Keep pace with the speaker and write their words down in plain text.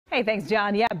Hey, thanks,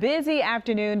 John. Yeah, busy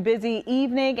afternoon, busy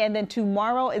evening, and then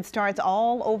tomorrow it starts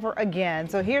all over again.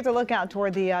 So here's a look out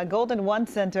toward the Golden One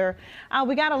Center.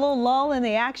 We got a little lull in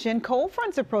the action. Cold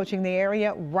fronts approaching the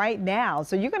area right now.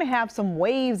 So you're going to have some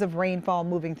waves of rainfall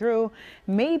moving through,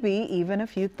 maybe even a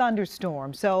few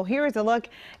thunderstorms. So here is a look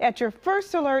at your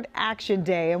first alert action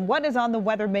day and what is on the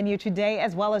weather menu today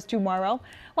as well as tomorrow.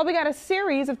 Well, we got a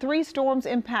series of 3 storms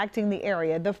impacting the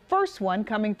area. The first one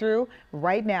coming through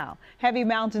right now. Heavy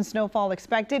mountain snowfall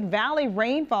expected, valley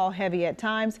rainfall heavy at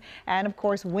times, and of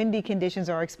course windy conditions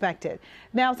are expected.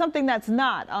 Now, something that's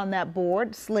not on that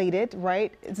board slated,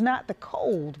 right? It's not the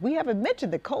cold. We haven't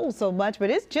mentioned the cold so much, but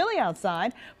it's chilly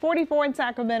outside. 44 in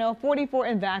Sacramento, 44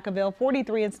 in Vacaville,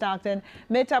 43 in Stockton,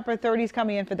 mid to upper 30s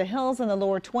coming in for the hills and the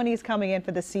lower 20s coming in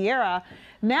for the Sierra.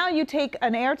 Now you take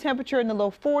an air temperature in the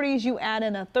low 40s, you add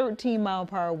in a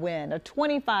 13-mile-per-hour wind, a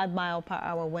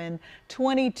 25-mile-per-hour wind,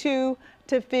 22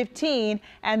 to 15,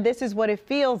 and this is what it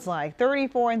feels like.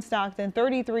 34 in Stockton,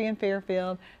 33 in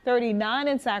Fairfield, 39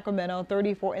 in Sacramento,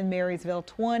 34 in Marysville,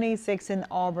 26 in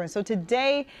Auburn. So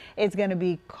today it's going to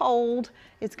be cold,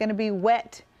 it's going to be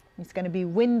wet. It's going to be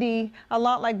windy, a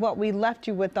lot like what we left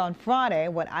you with on Friday,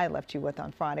 what I left you with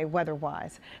on Friday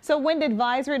weather-wise. So wind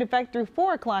advisory in effect through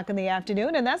 4 o'clock in the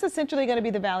afternoon, and that's essentially going to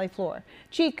be the valley floor.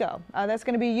 Chico, that's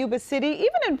going to be Yuba City, even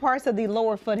in parts of the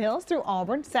lower foothills through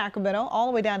Auburn, Sacramento, all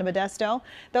the way down to Modesto.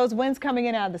 Those winds coming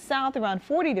in out of the south around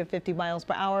 40 to 50 miles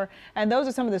per hour, and those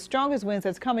are some of the strongest winds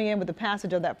that's coming in with the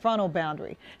passage of that frontal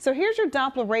boundary. So here's your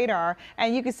Doppler radar,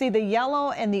 and you can see the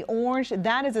yellow and the orange.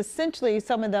 That is essentially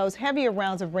some of those heavier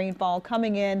rounds of rainfall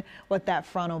coming in with that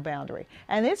frontal boundary.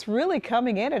 And it's really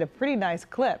coming in at a pretty nice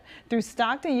clip. Through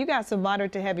Stockton, you got some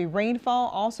moderate to heavy rainfall,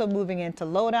 also moving into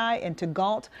Lodi, into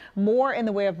Galt, more in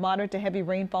the way of moderate to heavy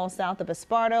rainfall south of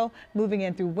Esparto, moving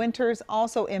in through Winters,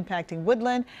 also impacting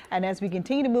Woodland. And as we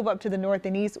continue to move up to the north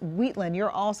and east, Wheatland, you're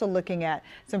also looking at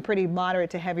some pretty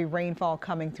moderate to heavy rainfall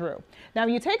coming through. Now,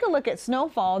 when you take a look at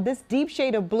snowfall, this deep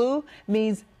shade of blue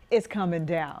means it's coming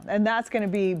down, and that's going to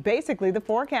be basically the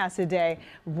forecast today.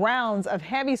 Rounds of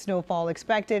heavy snowfall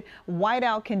expected,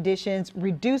 whiteout conditions,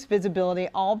 reduced visibility,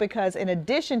 all because in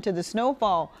addition to the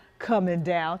snowfall coming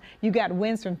down, you got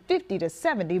winds from 50 to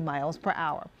 70 miles per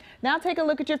hour. Now take a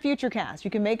look at your futurecast.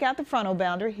 You can make out the frontal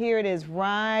boundary. Here it is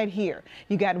right here.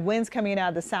 You got winds coming in out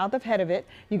of the south ahead of it.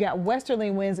 You got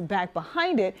westerly winds back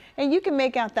behind it, and you can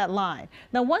make out that line.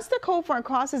 Now, once the cold front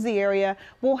crosses the area,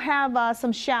 we'll have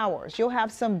some showers. You'll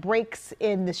have some breaks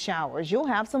in the showers. You'll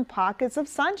have some pockets of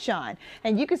sunshine,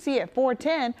 and you can see at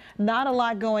 410, not a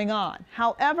lot going on.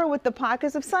 However, with the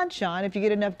pockets of sunshine, if you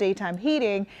get enough daytime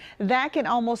heating, that can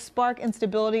almost spark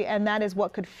instability, and that is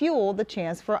what could fuel the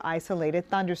chance for isolated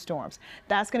thunderstorms.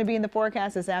 That's going to be in the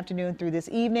forecast this afternoon through this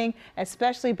evening,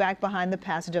 especially back behind the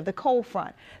passage of the cold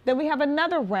front. Then we have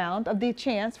another round of the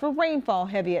chance for rainfall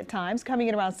heavy at times coming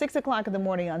in around 6 o'clock in the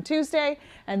morning on Tuesday,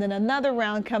 and then another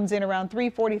round comes in around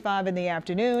 3:45 in the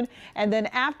afternoon, and then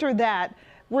after that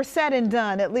we're said and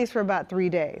done at least for about 3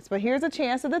 days. But here's a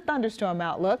chance of the thunderstorm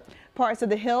outlook. Parts of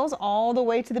the hills all the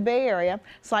way to the Bay Area.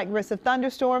 Slight risk of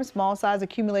thunderstorms, small size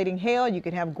accumulating hail. You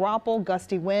could have grapple,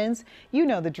 gusty winds. You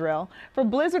know the drill. For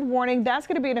blizzard warning, that's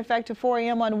going to be in effect to 4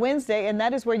 a.m. on Wednesday, and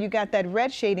that is where you got that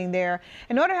red shading there.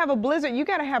 In order to have a blizzard, you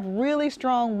got to have really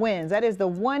strong winds. That is the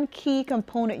one key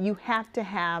component you have to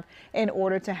have in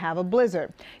order to have a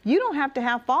blizzard. You don't have to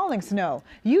have falling snow.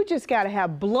 You just got to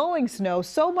have blowing snow,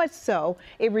 so much so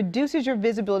it reduces your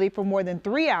visibility for more than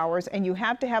 3 hours, and you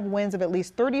have to have winds of at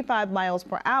least 35 miles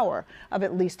per hour of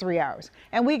at least 3 hours.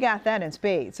 And we got that in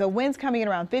spades. So winds coming in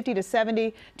around 50 to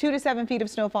 70, 2 to 7 feet of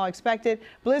snowfall expected.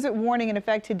 Blizzard warning in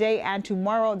effect today and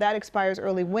tomorrow. That expires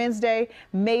early Wednesday.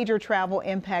 Major travel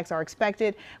impacts are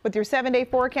expected. With your 7-day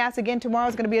forecast, again, tomorrow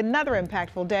is going to be another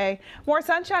impactful day. More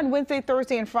sunshine Wednesday,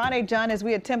 Thursday, and Friday, John, as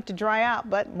we attempt to dry out,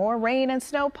 but more rain and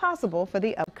snow possible for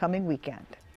the upcoming weekend.